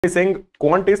is saying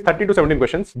quant is 30 to 17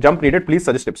 questions. Jump needed. Please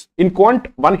suggest tips. In quant,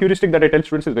 one heuristic that I tell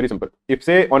students is very simple. If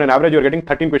say on an average you're getting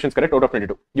 13 questions correct out of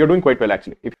 22, you're doing quite well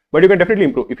actually. But you can definitely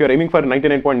improve. If you're aiming for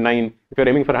 99.9, if you're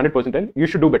aiming for 100%, you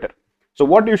should do better. So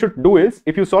what you should do is,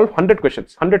 if you solve 100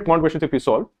 questions, 100 quant questions, if you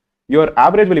solve, your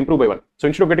average will improve by 1. So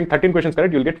instead of getting 13 questions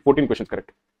correct, you'll get 14 questions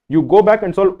correct. You go back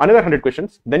and solve another 100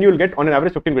 questions, then you'll get on an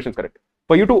average 15 questions correct.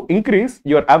 For you to increase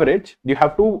your average, you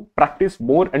have to practice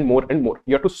more and more and more.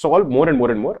 You have to solve more and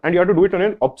more and more, and you have to do it in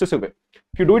an obsessive way.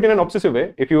 If you do it in an obsessive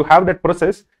way, if you have that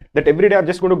process that every day I'm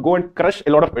just going to go and crush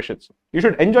a lot of questions, you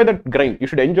should enjoy that grind. You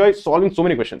should enjoy solving so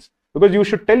many questions, because you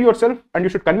should tell yourself and you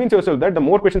should convince yourself that the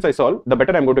more questions I solve, the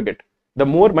better I'm going to get, the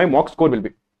more my mock score will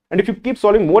be. And if you keep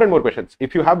solving more and more questions,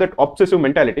 if you have that obsessive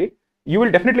mentality, you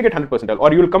will definitely get 100%,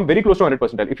 or you will come very close to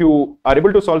 100%. If you are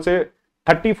able to solve, say,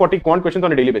 30, 40 quant questions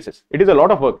on a daily basis, it is a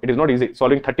lot of work. It is not easy.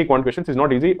 Solving 30 quant questions is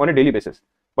not easy on a daily basis.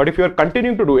 But if you are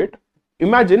continuing to do it,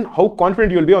 imagine how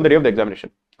confident you will be on the day of the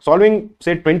examination. Solving,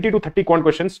 say, 20 to 30 quant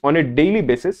questions on a daily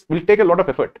basis will take a lot of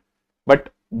effort, but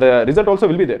the result also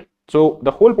will be there. So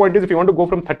the whole point is, if you want to go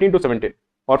from 13 to 17,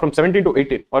 or from 17 to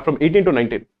 18, or from 18 to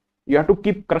 19, you have to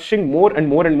keep crushing more and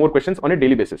more and more questions on a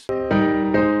daily basis.